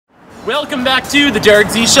Welcome back to the Derek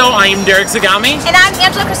Z Show. I am Derek Zagami. And I'm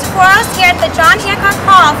Angela Christoforos here at the John Hancock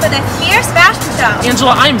Hall for the Fierce Fashion Show.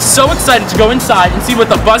 Angela, I am so excited to go inside and see what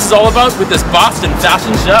the buzz is all about with this Boston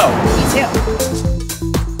fashion show. Me too.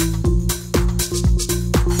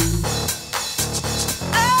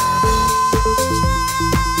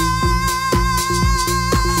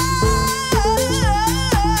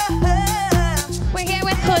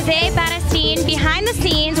 Behind the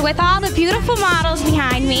scenes with all the beautiful models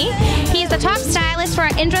behind me. He's the top stylist for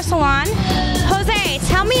our Indra Salon. Jose,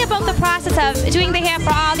 tell me about the process of doing the hair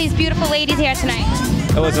for all these beautiful ladies here tonight.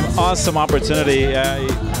 It was an awesome opportunity.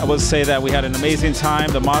 I would say that we had an amazing time.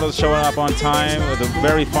 The models showed up on time. It was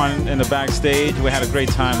very fun in the backstage. We had a great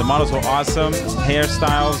time. The models were awesome.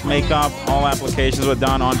 Hairstyles, makeup, all applications were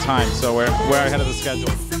done on time. So we're ahead of the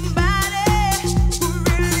schedule.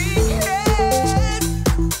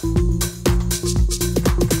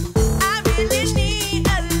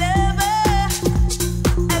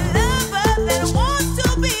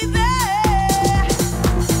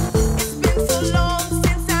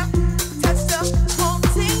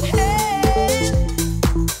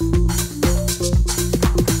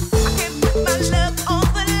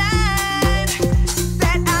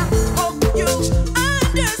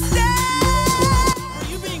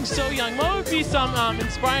 Some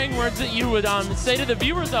inspiring words that you would say to the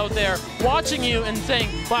viewers out there watching you and saying,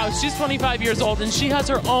 wow, she's 25 years old and she has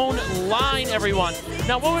her own line, everyone.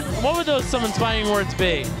 Now, what would those some inspiring words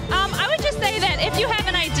be? I would just say that if you have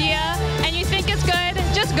an idea and you think it's good,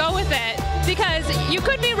 just go with it. Because you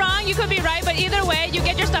could be wrong, you could be right, but either way, you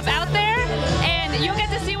get your stuff out there and you'll get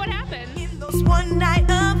to see what happens. In those one night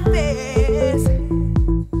affairs,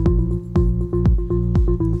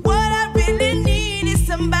 what I really need is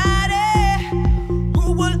somebody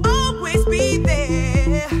be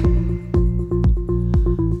there.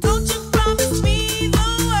 Don't you promise me the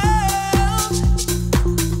world,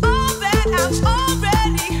 all that I've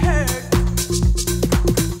already heard.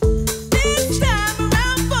 This time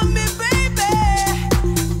around for me, baby,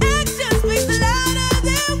 action speaks louder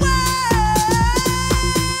than words.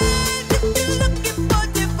 If you're looking for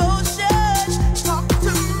devotion, talk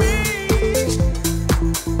to me.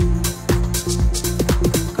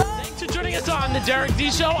 Thanks for joining us on the Derek Z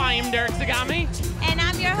Show. I am Derek Zagami. And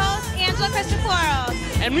I'm your host, Angela Christoforos.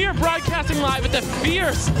 And we are broadcasting live at the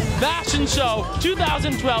Fierce Fashion Show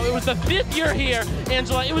 2012. It was the 5th year here,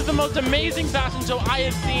 Angela. It was the most amazing fashion show I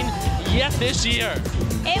have seen yet this year.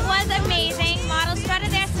 It was amazing. Models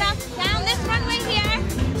strutted their stuff down this runway here.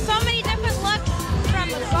 So many different looks, from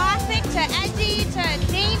gothic to edgy to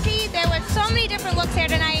dainty. There were so many different looks here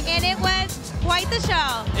tonight, and it was quite the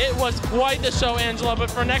show. It was quite the show, Angela,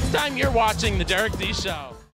 but for next time, you're watching the Derek Z Show.